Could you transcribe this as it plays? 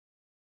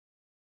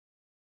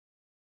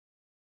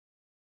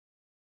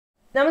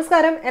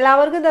നമസ്കാരം,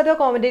 എല്ലാവർക്കും തത്വ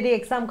competitive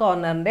exam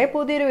കോർണറിൻ്റെ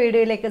പുതിയൊരു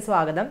വീഡിയോയിലേക്ക്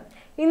സ്വാഗതം.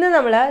 ഇന്ന്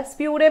നമ്മൾ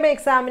സ്പ്യൂട്ടം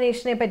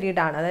എക്സാമിനേഷനെ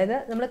പറ്റിയിട്ടാണ്, അതായത്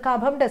നമ്മൾ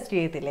കഫം ടെസ്റ്റ്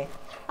ചെയ്യത്തില്ലേ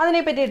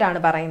അതിനെ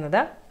പറ്റിയിട്ടാണ് പറയുന്നത്.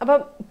 അപ്പം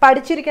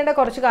പഠിച്ചിരിക്കേണ്ട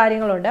കുറച്ച്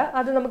കാര്യങ്ങളുണ്ട്,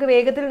 അത് നമുക്ക്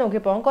വേഗത്തിൽ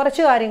നോക്കിപ്പോകാം.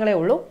 കുറച്ച് കാര്യങ്ങളേ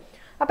ഉള്ളൂ.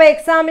 അപ്പോൾ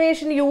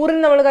എക്സാമിനേഷൻ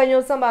യൂറിൻ നമ്മൾ കഴിഞ്ഞ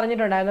ദിവസം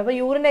പറഞ്ഞിട്ടുണ്ടായിരുന്നു. അപ്പോൾ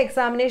യൂറിൻ്റെ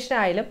എക്സാമിനേഷൻ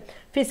ആയാലും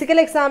ഫിസിക്കൽ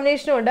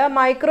എക്സാമിനേഷനും ഉണ്ട്,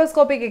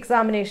 മൈക്രോസ്കോപ്പിക്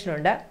എക്സാമിനേഷനും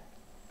ഉണ്ട്,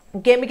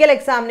 കെമിക്കൽ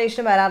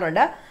എക്സാമിനേഷൻ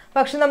വരാറുണ്ട്.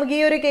 പക്ഷെ നമുക്ക്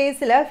ഈ ഒരു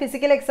കേസിൽ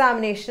ഫിസിക്കൽ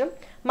എക്സാമിനേഷനും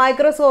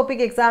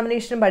മൈക്രോസ്കോപ്പിക്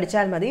എക്സാമിനേഷനും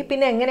പഠിച്ചാൽ മതി.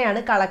 പിന്നെ എങ്ങനെയാണ്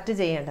കളക്ട്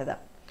ചെയ്യേണ്ടത്,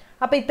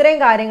 അപ്പോൾ ഇത്രയും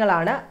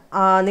കാര്യങ്ങളാണ്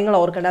നിങ്ങൾ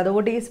ഓർക്കേണ്ടത്.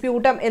 അതുകൊണ്ട് ഈ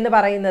സ്പ്യൂട്ടം എന്ന്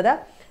പറയുന്നത്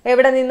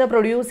എവിടെ നിന്ന്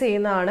പ്രൊഡ്യൂസ്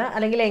ചെയ്യുന്നതാണ്,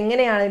 അല്ലെങ്കിൽ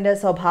എങ്ങനെയാണ് ഇതിൻ്റെ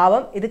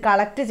സ്വഭാവം, ഇത്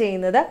കളക്ട്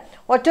ചെയ്യുന്നത്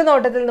ഒറ്റ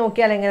നോട്ടത്തിൽ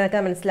നോക്കിയാൽ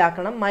എങ്ങനെയൊക്കെ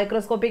മനസ്സിലാക്കണം,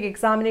 മൈക്രോസ്കോപ്പിക്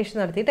എക്സാമിനേഷൻ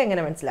നടത്തിയിട്ട്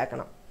എങ്ങനെ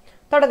മനസ്സിലാക്കണം.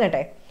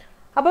 തുടങ്ങട്ടെ.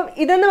 അപ്പം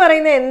ഇതെന്ന്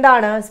പറയുന്നത്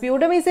എന്താണ്?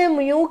 Sputum is A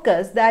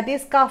mucus that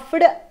is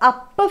കഫ്ഡ്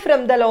up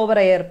from the lower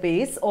air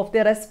piece of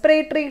the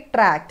respiratory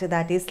tract,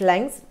 that is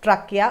lungs,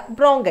 trachea,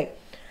 bronchi.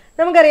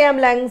 നമുക്കറിയാം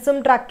ലങ്സും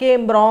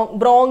ട്രക്കിയയും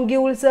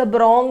ബ്രോങ്ക്യൂൾസ്,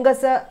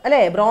 ബ്രോങ്കസ്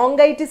അല്ലേ,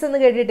 ബ്രോങ്കൈറ്റിസ് എന്ന്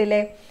കേട്ടിട്ടില്ലേ?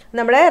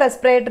 നമ്മുടെ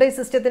റെസ്പിറേറ്ററി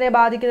സിസ്റ്റത്തിനെ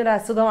ബാധിക്കുന്ന ഒരു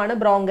അസുഖമാണ്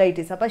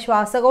ബ്രോങ്കൈറ്റിസ്. അപ്പോൾ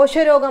ശ്വാസകോശ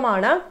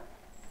രോഗമാണ്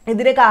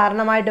ഇതിന്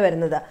കാരണമായിട്ട്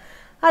വരുന്നത്.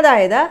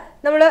 അതായത്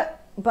നമ്മൾ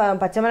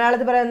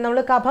പച്ചമലയാളത്തിൽ പറയുന്നത്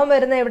നമ്മൾ കഫം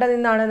വരുന്ന എവിടെ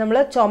നിന്നാണ്? നമ്മൾ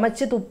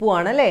ചുമച്ച്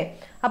തുപ്പുവാണ് അല്ലേ.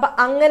 അപ്പം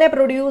അങ്ങനെ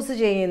പ്രൊഡ്യൂസ്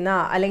ചെയ്യുന്ന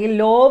അല്ലെങ്കിൽ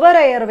ലോവർ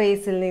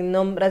എയർവേസിൽ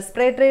നിന്നും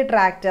റെസ്പിറേറ്ററി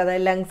ട്രാക്ട്,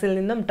 അതായത് ലങ്സിൽ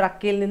നിന്നും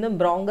ട്രക്കിയിൽ നിന്നും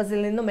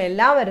ബ്രോങ്കസിൽ നിന്നും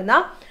എല്ലാം വരുന്ന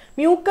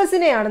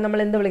മ്യൂക്കസിനെയാണ് നമ്മൾ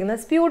എന്ത്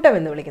വിളിക്കുന്നത്? സ്പ്യൂട്ടം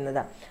എന്ന്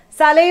വിളിക്കുന്നത്.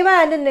 Saliva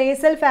and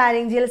nasal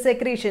pharyngeal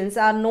secretions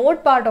are not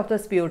part of the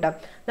sputum.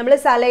 നമ്മൾ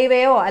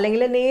സലൈവയോ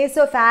അല്ലെങ്കിൽ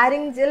നേസോ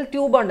ഫാരിഞ്ചിയൽ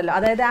ട്യൂബ് ഉണ്ടല്ലോ,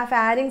 അതായത് ആ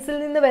ഫാരിങ്സിൽ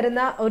നിന്ന്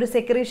വരുന്ന ഒരു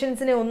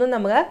സെക്രീഷൻസിനെ ഒന്നും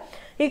നമുക്ക്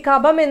ഈ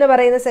കഫം എന്ന്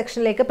പറയുന്ന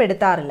സെക്ഷനിലേക്ക്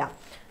പെടുത്താറില്ല.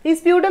 ഈ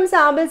sputum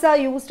samples are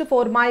used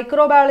for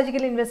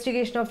microbiological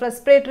investigation of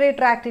respiratory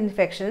tract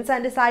infections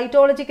and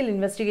cytological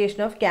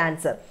investigation of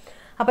cancer.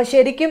 അപ്പോൾ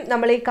ശരിക്കും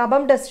നമ്മൾ ഈ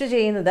കഫം ടെസ്റ്റ്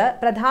ചെയ്യുന്നത്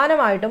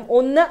പ്രധാനമായിട്ടും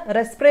ഒന്ന്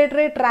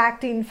റെസ്പിറേറ്ററി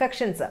ട്രാക്ട്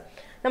ഇൻഫെക്ഷൻസ്,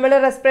 നമ്മുടെ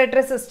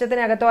റെസ്പിറേറ്ററി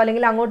സിസ്റ്റത്തിനകത്തോ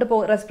അല്ലെങ്കിൽ അങ്ങോട്ട്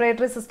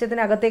റെസ്പിറേറ്ററി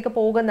സിസ്റ്റത്തിനകത്തേക്ക്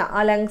പോകുന്ന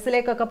ആ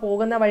ലങ്സിലേക്കൊക്കെ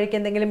പോകുന്ന വഴിക്ക്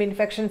എന്തെങ്കിലും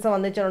ഇൻഫെക്ഷൻസ്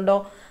വന്നിട്ടുണ്ടോ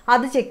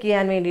അത് ചെക്ക്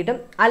ചെയ്യാൻ വേണ്ടിയിട്ടും,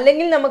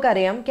 അല്ലെങ്കിൽ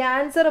നമുക്കറിയാം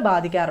ക്യാൻസർ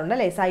ബാധിക്കാറുണ്ട്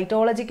അല്ലേ,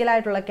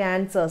 സൈറ്റോളജിക്കലായിട്ടുള്ള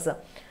ക്യാൻസേഴ്സ്,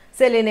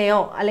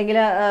 സെല്ലിനെയോ അല്ലെങ്കിൽ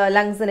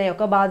ലങ്സിനെയോ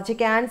ഒക്കെ ബാധിച്ച്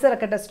ക്യാൻസർ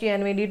ഒക്കെ ടെസ്റ്റ്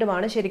ചെയ്യാൻ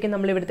വേണ്ടിയിട്ടുമാണ് ശരിക്കും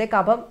നമ്മൾ ഇവിടുത്തെ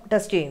കഫം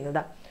ടെസ്റ്റ്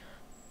ചെയ്യുന്നത്.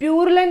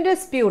 പ്യൂർലൻ്റ്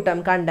സ്പ്യൂട്ടം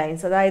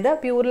കണ്ടൈൻസ്, അതായത്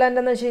പ്യൂർലൻ്റ്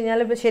എന്ന് വെച്ച് കഴിഞ്ഞാൽ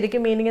ഇപ്പോൾ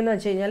ശരിക്കും മീനിങ് എന്ന്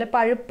വെച്ച് കഴിഞ്ഞാൽ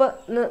പഴുപ്പ്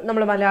എന്ന്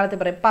നമ്മൾ മലയാളത്തിൽ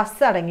പറയും,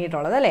 പസ്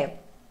അടങ്ങിയിട്ടുള്ളത് അല്ലേ.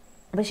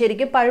 അപ്പോൾ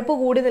ശരിക്കും പഴുപ്പ്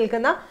കൂടി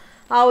നിൽക്കുന്ന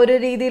ആ ഒരു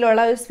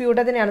രീതിയിലുള്ള ഒരു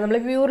സ്പ്യൂട്ടത്തിനെയാണ് നമ്മൾ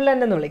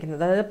പ്യൂർലൻ്റ് എന്ന്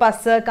വിളിക്കുന്നത്. അതായത്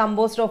പസ്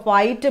compost of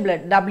white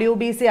blood,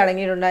 WBC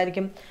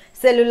അടങ്ങിയിട്ടുണ്ടായിരിക്കും,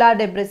 cellular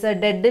debris,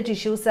 dead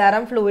tissue,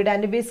 serum fluid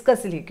and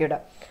viscous liquid.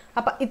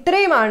 അപ്പം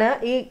ഇത്രയുമാണ്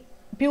ഈ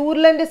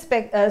പ്യൂർലൻ്റ്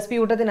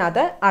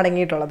സ്പ്യൂട്ടത്തിനകത്ത്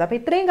അടങ്ങിയിട്ടുള്ളത്. അപ്പോൾ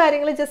ഇത്രയും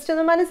കാര്യങ്ങൾ ജസ്റ്റ്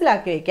ഒന്ന്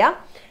മനസ്സിലാക്കി വയ്ക്കാം.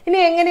 ഇനി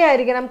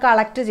എങ്ങനെയായിരിക്കണം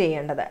കളക്ട്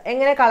ചെയ്യേണ്ടത്,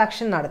 എങ്ങനെ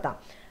കളക്ഷൻ നടത്താം?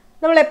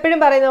 നമ്മൾ എപ്പോഴും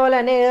പറയുന്ന പോലെ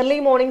തന്നെ ഏർലി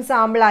മോർണിംഗ്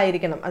സാമ്പിൾ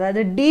ആയിരിക്കണം.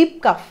 അതായത് deep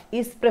cough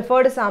is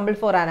preferred sample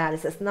four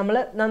analysis. നമ്മൾ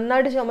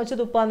നന്നായിട്ട് ചുമച്ച്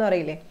തുപ്പാന്ന്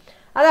പറയില്ലേ,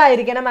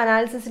 അതായിരിക്കണം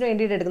അനാലിസിസിന്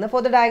വേണ്ടിയിട്ട് എടുക്കുന്നത്.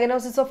 For the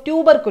diagnosis of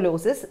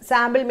tuberculosis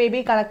sample may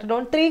be collected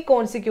on 3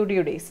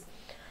 consecutive days.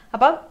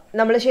 അപ്പം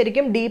നമ്മൾ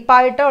ശരിക്കും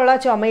ഡീപ്പായിട്ടുള്ള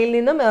ചുമയിൽ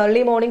നിന്നും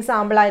ഏർലി മോർണിംഗ്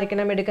സാമ്പിൾ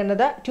ആയിരിക്കണം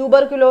എടുക്കുന്നത്.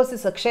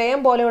 ട്യൂബർകുലോസിസ്, ക്ഷയം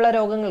പോലെയുള്ള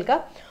രോഗങ്ങൾക്ക്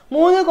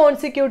 3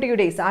 consecutive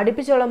days,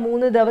 അടുപ്പിച്ചുള്ള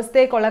 3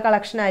 ദിവസത്തേക്കുള്ള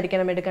കളക്ഷൻ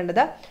ആയിരിക്കണം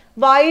എടുക്കേണ്ടത്.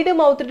 Wide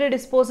മൗത്ത്ഡ്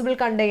disposable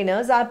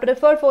containers R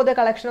preferred for the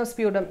collection of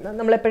sputum.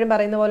 നമ്മളെപ്പോഴും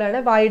പറയുന്ന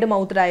പോലെയാണ് വൈഡ്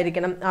മൗത്ത്ഡ്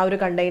ആയിരിക്കണം ആ ഒരു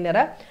container.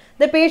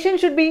 The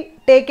patient should be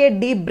take A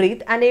deep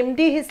breath and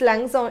empty his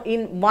lungs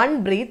in 1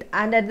 breath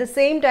and at the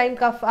same time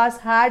cough as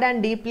hard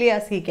and deeply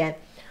as he can.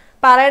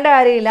 പറയേണ്ട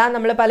കാര്യമില്ല,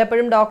 നമ്മൾ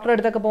പലപ്പോഴും ഡോക്ടറെ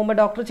അടുത്തൊക്കെ പോകുമ്പോൾ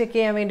ഡോക്ടർ ചെക്ക്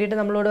ചെയ്യാൻ വേണ്ടിയിട്ട്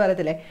നമ്മളോട്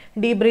പറയത്തില്ലേ,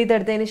 ഡീപ് ബ്രീത്ത്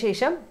എടുത്തതിന്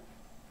ശേഷം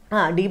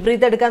ഡീപ്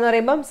ബ്രീത്ത് എടുക്കാന്ന്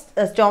പറയുമ്പം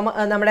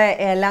നമ്മുടെ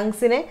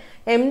ലങ്സിനെ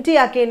എംറ്റി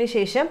ആക്കിയതിന്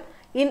ശേഷം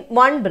in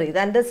 1 breath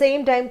and the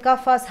same time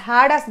cough as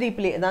hard as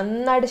deeply,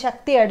 നന്നായിട്ട്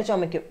ശക്തിയായിട്ട്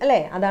ചുമയ്ക്കും അല്ലേ,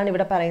 അതാണ്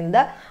ഇവിടെ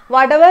പറയുന്നത്.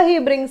 Whatever he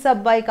brings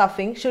up by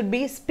coughing should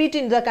be spit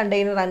in the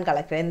container and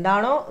collect.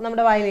 എന്താണോ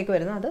നമ്മുടെ വായിലേക്ക്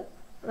വരുന്നത് അത്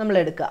നമ്മൾ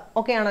എടുക്കുക.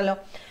 ഓക്കെ ആണല്ലോ.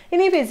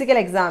 ഇനി ഫിസിക്കൽ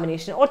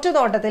എക്സാമിനേഷൻ ഒറ്റ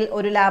നോട്ടത്തിൽ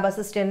ഒരു ലാബ്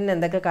അസിസ്റ്റന്റിന്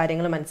എന്തൊക്കെ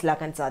കാര്യങ്ങൾ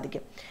മനസ്സിലാക്കാൻ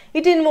സാധിക്കും?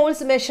 It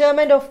involves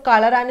measurement of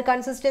colour and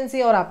consistency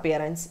or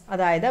appearance.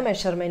 അതായത്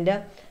മെഷർമെന്റ്,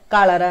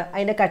 കളർ,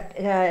 അതിൻ്റെ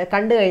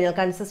കണ്ടു കഴിഞ്ഞാൽ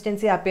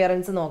കൺസിസ്റ്റൻസി,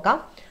 അപ്പിയറൻസ് നോക്കാം.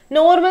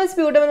 നോർമൽ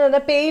സ്പ്യൂട്ടം എന്ന്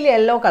പറഞ്ഞാൽ പെയിൽ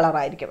യെല്ലോ കളർ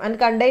ആയിരിക്കും and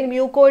contain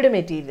mucoid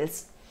materials,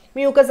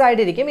 mucus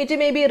ആയിട്ടിരിക്കും.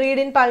 It may be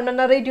read in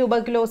pulmonary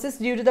tuberculosis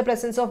due to the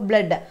presence of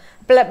blood.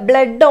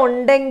 Blood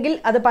ഉണ്ടെങ്കിൽ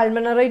അത്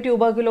പൾമണറി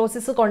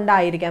ട്യൂബർകുലോസിസ്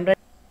കൊണ്ടായിരിക്കാം.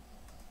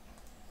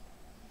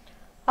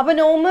 അപ്പോൾ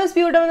നോർമൽ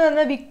സ്പ്യൂട്ടം എന്ന്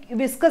പറഞ്ഞാൽ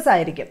വിസ്കസ്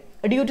ആയിരിക്കും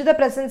due to the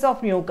presence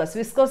of mucus.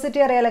 Viscosity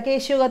അറിയാലോ,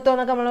 കേശുകത്വം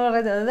എന്നൊക്കെ നമ്മൾ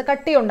പറയുന്നത്, അത്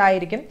കട്ടി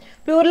ഉണ്ടായിരിക്കും.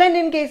 പ്യൂർലൻ്റ്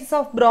ഇൻ കേസസ്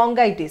ഓഫ്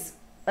ബ്രോങ്കൈറ്റിസ്,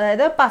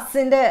 അതായത്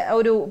പസ്സിൻ്റെ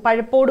ഒരു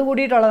പഴുപ്പോട്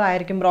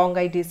കൂടിയിട്ടുള്ളതായിരിക്കും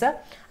ബ്രോങ്കൈറ്റിസ്,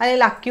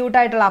 അല്ലെങ്കിൽ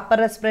അക്യൂട്ടായിട്ടുള്ള അപ്പർ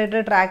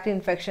റെസ്പിറേറ്ററി ട്രാക്ട്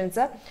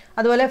ഇൻഫെക്ഷൻസ്.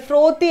 അതുപോലെ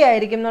ഫ്രോത്തി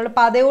ആയിരിക്കും, നമ്മൾ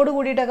പതയോട്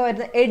കൂടിയിട്ടൊക്കെ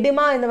വരുന്ന എഡിമ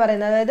എന്ന്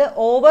പറയുന്നത്, അതായത്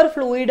ഓവർ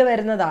ഫ്ലൂയിഡ്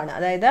വരുന്നതാണ്.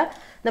 അതായത്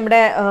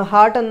നമ്മുടെ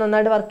ഹാർട്ട് ഒന്ന്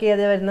നന്നായിട്ട് വർക്ക്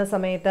ചെയ്ത് വരുന്ന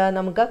സമയത്ത്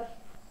നമുക്ക്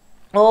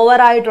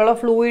ഓവറായിട്ടുള്ള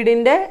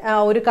ഫ്ലൂയിഡിൻ്റെ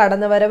ഒരു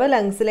കടന്നുവരവ്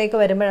ലങ്സിലേക്ക്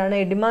വരുമ്പോഴാണ്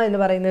എഡിമ എന്ന്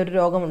പറയുന്ന ഒരു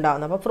രോഗം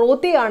ഉണ്ടാകുന്നത്. അപ്പോൾ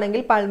ഫ്രോത്തി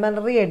ആണെങ്കിൽ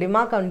പൾമണറി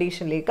എഡിമ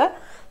കണ്ടീഷനിലേക്ക്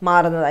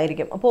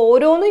മാറുന്നതായിരിക്കും. അപ്പോൾ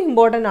ഓരോന്നും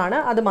ഇമ്പോർട്ടൻ്റ് ആണ്,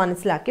 അത്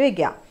മനസ്സിലാക്കി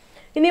വെക്കുക.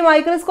 ഇനി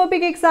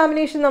മൈക്രോസ്കോപ്പിക്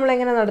എക്സാമിനേഷൻ നമ്മൾ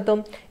എങ്ങനെ നടത്തും?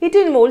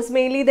 It involves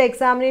mainly the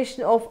examination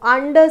of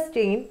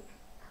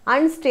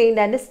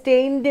അൺസ്റ്റെയിൻഡ് and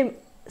stained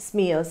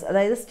smears.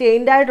 അതായത്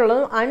സ്റ്റെയിൻഡ്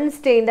ആയിട്ടുള്ളതും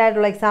അൺസ്റ്റെയിൻഡ്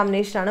ആയിട്ടുള്ള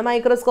എക്സാമിനേഷനാണ്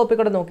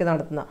മൈക്രോസ്കോപ്പിക്കൂടെ നോക്കി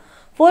നടത്തുന്നത്.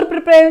 For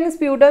preparing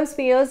sputum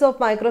smears of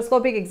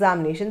microscopic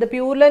examination, the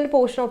purulent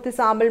portion of the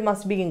sample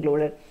must be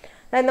included.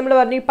 അതായത് നമ്മൾ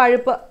പറഞ്ഞു ഈ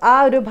പഴുപ്പ് ആ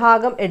ഒരു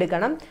ഭാഗം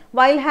എടുക്കണം.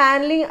 While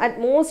handling at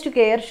most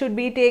care should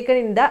be taken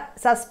in the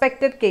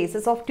suspected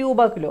cases of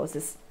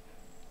tuberculosis.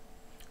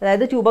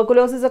 അതായത്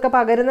ട്യൂബർക്കുലോസിസ് ഒക്കെ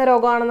പകരുന്ന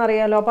രോഗമാണെന്ന്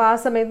അറിയാമല്ലോ. അപ്പോൾ ആ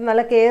സമയത്ത്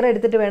നല്ല കെയർ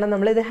എടുത്തിട്ട് വേണം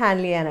നമ്മൾ ഇത്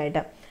ഹാൻഡിൽ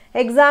ചെയ്യാനായിട്ട്.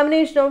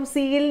 Examination of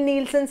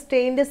Seale-Nielsen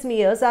stained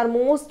smears are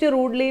most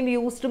routinely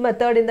used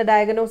method in the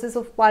diagnosis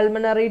of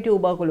pulmonary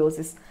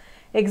tuberculosis.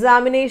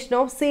 Examination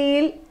of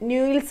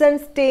Seale-Nielsen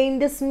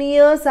stained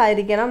smears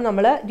ആയിരിക്കണം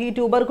നമ്മൾ ഈ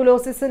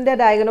ട്യൂബർകുലോസിസിൻ്റെ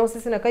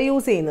ഡയഗ്നോസിസിനൊക്കെ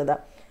യൂസ് ചെയ്യുന്നത്.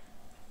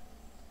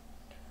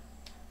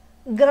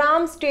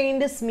 Gram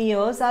stained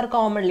smears R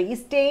commonly, ഈ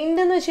സ്റ്റെയിൻഡ്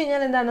എന്ന് വെച്ച്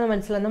കഴിഞ്ഞാൽ എന്താണെന്ന്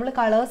മനസ്സിലാവും. നമ്മൾ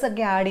കളേഴ്സ്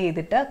ഒക്കെ ആഡ്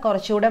ചെയ്തിട്ട്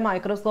കുറച്ചുകൂടെ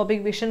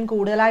മൈക്രോസ്കോപ്പിക് വിഷൻ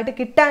കൂടുതലായിട്ട്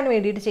കിട്ടാൻ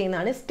വേണ്ടിയിട്ട്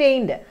ചെയ്യുന്നതാണ്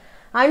സ്റ്റെയിൻഡ്.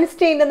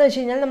 അൺസ്റ്റെയിൻഡ് എന്ന്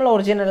വെച്ച് കഴിഞ്ഞാൽ നമ്മൾ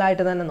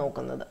ഒറിജിനലായിട്ട് തന്നെ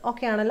നോക്കുന്നത്.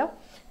 ഓക്കെ ആണല്ലോ.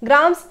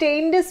 Gram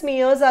stained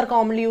smears R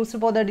commonly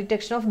used for the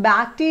detection of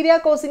bacteria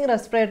causing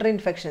respiratory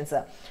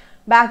infections.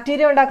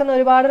 Bacteria ഉണ്ടാക്കുന്ന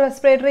ഒരുപാട്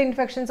റെസ്പിറേറ്ററി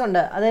ഇൻഫെക്ഷൻസ് ഉണ്ട്.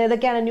 അത്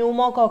ഏതൊക്കെയാണ്?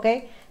 ന്യൂമോകോക്കെ,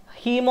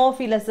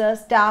 ഹീമോഫിലസ്,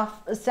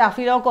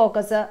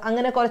 സ്റ്റാഫിലോകോക്കസ്,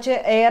 അങ്ങനെ കുറച്ച്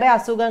ഏറെ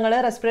അസുഖങ്ങൾ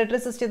റെസ്പിറേറ്ററി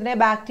സിസ്റ്റത്തിനെ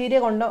ബാക്ടീരിയ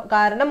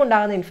കാരണം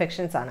ഉണ്ടാകുന്ന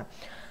ഇൻഫെക്ഷൻസ് ആണ്.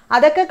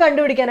 അതൊക്കെ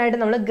കണ്ടുപിടിക്കാനായിട്ട്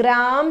നമ്മൾ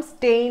ഗ്രാം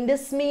സ്റ്റെയിൻഡ്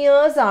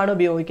സ്മിയേഴ്സ് ആണ്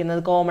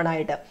ഉപയോഗിക്കുന്നത് കോമൺ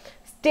ആയിട്ട്.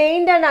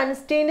 Stained and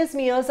അൺസ്റ്റെയിൻഡ്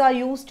smears R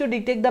use to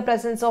detect the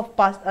presence of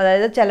പസ്.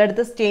 അതായത്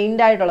ചിലയിടത്ത്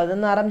സ്റ്റെയിൻഡ് ആയിട്ടുള്ളത്,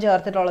 നിറം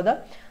ചേർത്തിട്ടുള്ളത്,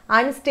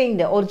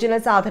 അൺസ്റ്റെയിൻഡ് ഒറിജിനൽ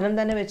സാധനം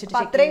തന്നെ വെച്ചിട്ട്.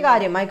 അത്രയും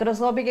കാര്യം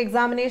മൈക്രോസ്കോപ്പിക്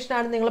എക്സാമിനേഷൻ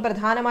ആണ് നിങ്ങൾ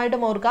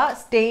പ്രധാനമായിട്ടും ഓർക്കുക.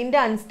 സ്റ്റെയിൻഡ്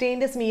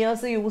അൺസ്റ്റെയിൻഡ്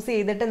സ്മിയേഴ്സ് യൂസ്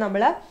ചെയ്തിട്ട്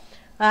നമ്മൾ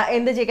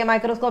എന്ത് ചെയ്യുക?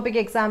 മൈക്രോസ്കോപ്പിക്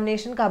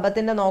എക്സാമിനേഷൻ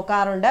കഫത്തിന്റെ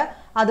നോക്കാറുണ്ട്.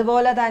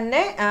 അതുപോലെ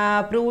തന്നെ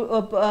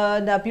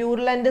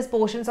പ്യൂർലന്റ്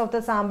പോർഷൻസ് ഓഫ് ദ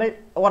സാമ്പിൾ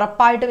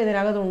ഉറപ്പായിട്ടും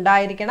ഇതിനകത്ത്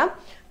ഉണ്ടായിരിക്കണം.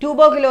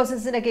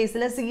 ട്യൂബർകുലോസിസിന്റെ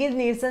കേസിൽ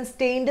Seale-Nielsen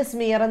സ്റ്റെയിൻഡ്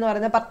സ്മിയർ എന്ന്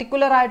പറയുന്ന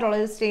പർട്ടിക്കുലർ ആയിട്ടുള്ള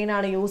ഒരു സ്റ്റെയിൻ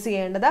ആണ് യൂസ്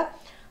ചെയ്യേണ്ടത്.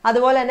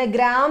 അതുപോലെ തന്നെ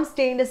ഗ്രാം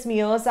സ്റ്റെയിൻഡ്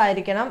സ്മിയേഴ്സ്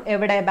ആയിരിക്കണം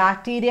എവിടെ?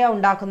 ബാക്ടീരിയ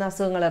ഉണ്ടാക്കുന്ന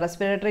അസുഖങ്ങൾ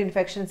റെസ്പിറേറ്ററി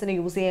ഇൻഫെക്ഷൻസിന്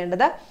യൂസ്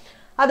ചെയ്യേണ്ടത്.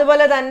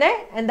 അതുപോലെ തന്നെ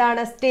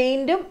എന്താണ്?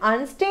 സ്റ്റെയിൻഡും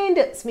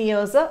അൺസ്റ്റെയിൻഡ്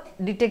സ്മിയേഴ്സ്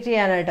ഡിറ്റക്ട്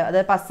ചെയ്യാനായിട്ട്, അത്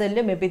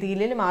പസലിലും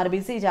എപ്പിത്തീലിയലും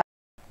RBC.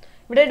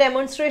 ഇവിടെ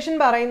ഡെമോൺസ്ട്രേഷൻ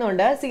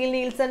പറയുന്നുണ്ട്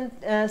Seale-Nielsen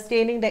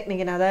സ്റ്റെയിനിങ്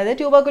ടെക്നിക്കിന്. അതായത്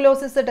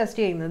ട്യൂബർകുലോസിസ്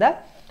ടെസ്റ്റ് ചെയ്യുന്നത്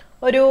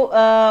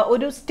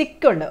ഒരു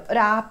സ്റ്റിക്ക് ഉണ്ട്,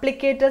 ഒരു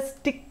ആപ്ലിക്കേറ്റർ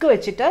സ്റ്റിക്ക്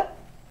വെച്ചിട്ട്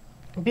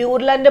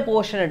പ്യൂർലന്റ്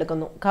പോർഷൻ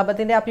എടുക്കുന്നു.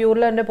 കഫത്തിന്റെ ആ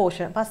പ്യൂർലന്റ്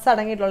പോർഷൻ, പസ്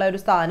അടങ്ങിയിട്ടുള്ള ഒരു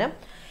സാധനം,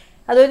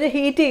 അതൊരു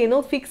ഹീറ്റ് ചെയ്യുന്നു,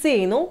 ഫിക്സ്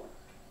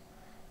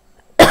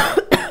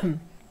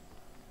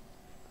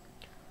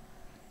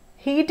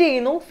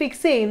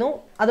ചെയ്യുന്നു,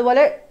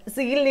 അതുപോലെ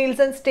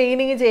Seale-Nielsen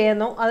സ്റ്റെയിനിങ്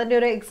ചെയ്യുന്നു. അതിൻ്റെ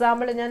ഒരു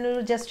എക്സാമ്പിൾ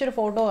ഞാനൊരു ജസ്റ്റ് ഒരു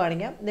ഫോട്ടോ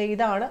കാണിക്കാം.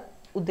 ഇതാണ്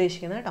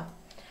ഉദ്ദേശിക്കുന്നത് കേട്ടോ.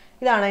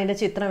 ഇതാണ് അതിൻ്റെ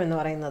ചിത്രം എന്ന്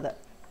പറയുന്നത്.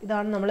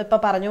 ഇതാണ് നമ്മളിപ്പോൾ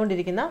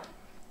പറഞ്ഞുകൊണ്ടിരിക്കുന്ന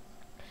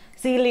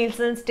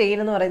Seale-Nielsen സ്റ്റെയിൻ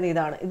എന്ന്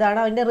പറയുന്നത്. ഇതാണ്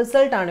അതിൻ്റെ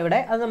റിസൾട്ടാണ് ഇവിടെ.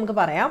 അത് നമുക്ക്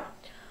പറയാം.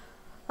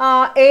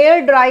 Air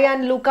dry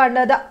and look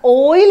under the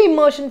oil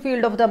immersion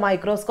field of the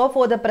microscope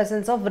for the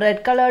presence of red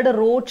colored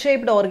rod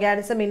shaped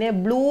organism in a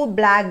blue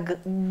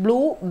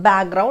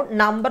background.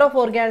 Number of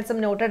organism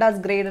noted as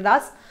graded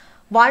as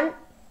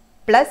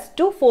 1+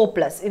 to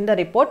 4+. In the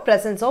report,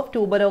 presence of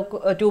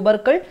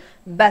tubercle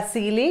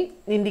bacilli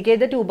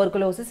indicate the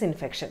tuberculosis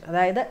infection.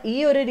 അതായത് ഈ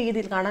ഒരു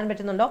രീതിയിൽ കാണാൻ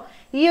പറ്റുന്നുണ്ടോ?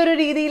 ഈ ഒരു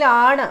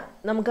രീതിയിലാണ്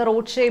നമുക്ക്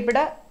റോഡ്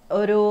ഷേപ്പ്ഡ്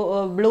ഒരു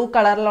ബ്ലൂ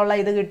കളറിലുള്ള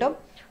ഇത് കിട്ടും.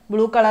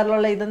 ബ്ലൂ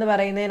കളറിലുള്ള ഇതെന്ന്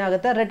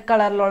പറയുന്നതിനകത്ത് റെഡ്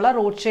കളറിലുള്ള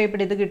റോഡ്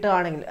ഷേപ്പ്ഡ് ഇത്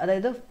കിട്ടുകയാണെങ്കിൽ,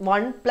 അതായത്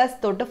 1+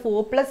 തൊട്ട്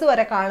 4+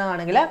 വരെ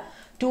കാണുകയാണെങ്കിൽ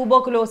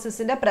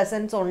ട്യൂബർകുലോസിസിന്റെ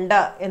പ്രസൻസ്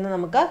ഉണ്ട് എന്ന്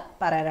നമുക്ക്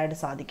പറയാനായിട്ട്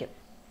സാധിക്കും.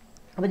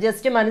 അപ്പോൾ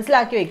ജസ്റ്റ്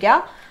മനസ്സിലാക്കി വെക്കുക.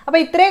 അപ്പോൾ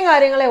ഇത്രയും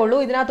കാര്യങ്ങളേ ഉള്ളൂ.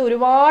 ഇതിനകത്ത്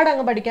ഒരുപാട്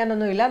അങ്ങ്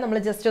പഠിക്കാനൊന്നുമില്ല. നമ്മൾ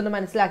ജസ്റ്റ് ഒന്ന്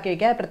മനസ്സിലാക്കി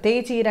വെക്കുക.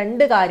 പ്രത്യേകിച്ച് ഈ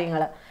 2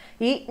 കാര്യങ്ങൾ,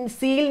 ഈ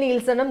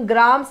Seale-Nielsenനും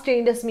ഗ്രാം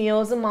സ്റ്റെയിൻഡ്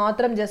സ്മിയേഴ്സും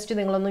മാത്രം ജസ്റ്റ്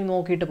നിങ്ങളൊന്ന്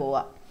നോക്കിയിട്ട്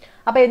പോവുക.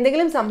 അപ്പോൾ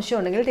എന്തെങ്കിലും സംശയം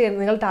ഉണ്ടെങ്കിൽ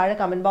നിങ്ങൾ താഴെ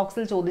കമൻറ്റ്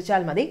ബോക്സിൽ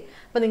ചോദിച്ചാൽ മതി.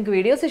 അപ്പോൾ നിങ്ങൾക്ക്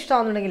വീഡിയോസ്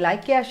ഇഷ്ടമാകുന്നുണ്ടെങ്കിൽ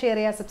ലൈക്ക് ചെയ്യുക, ഷെയർ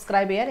ചെയ്യുക,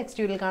 സബ്സ്ക്രൈബ് ചെയ്യുക.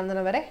 നെക്സ്റ്റ് വീഡിയോയിൽ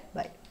കാണുന്നവരെ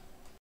ബൈ.